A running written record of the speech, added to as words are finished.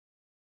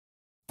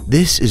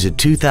This is a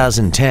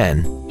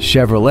 2010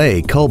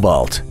 Chevrolet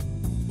Cobalt.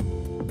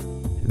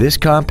 This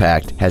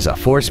compact has a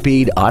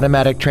 4-speed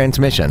automatic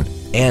transmission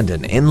and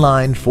an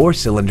inline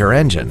 4-cylinder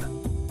engine.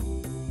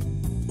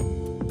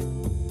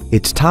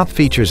 Its top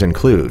features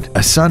include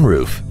a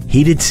sunroof,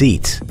 heated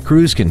seats,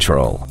 cruise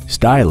control,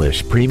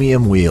 stylish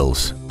premium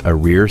wheels, a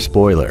rear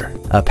spoiler,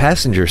 a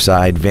passenger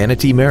side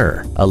vanity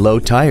mirror, a low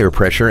tire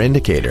pressure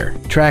indicator,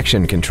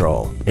 traction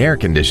control, air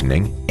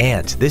conditioning,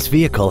 and this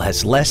vehicle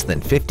has less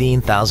than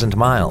 15,000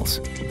 miles.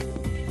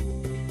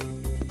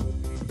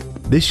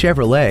 This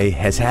Chevrolet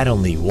has had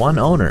only one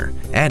owner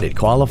and it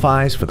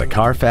qualifies for the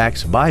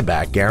Carfax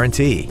buyback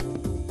guarantee.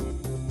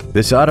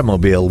 This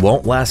automobile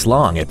won't last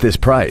long at this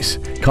price.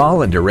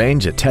 Call and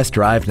arrange a test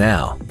drive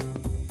now.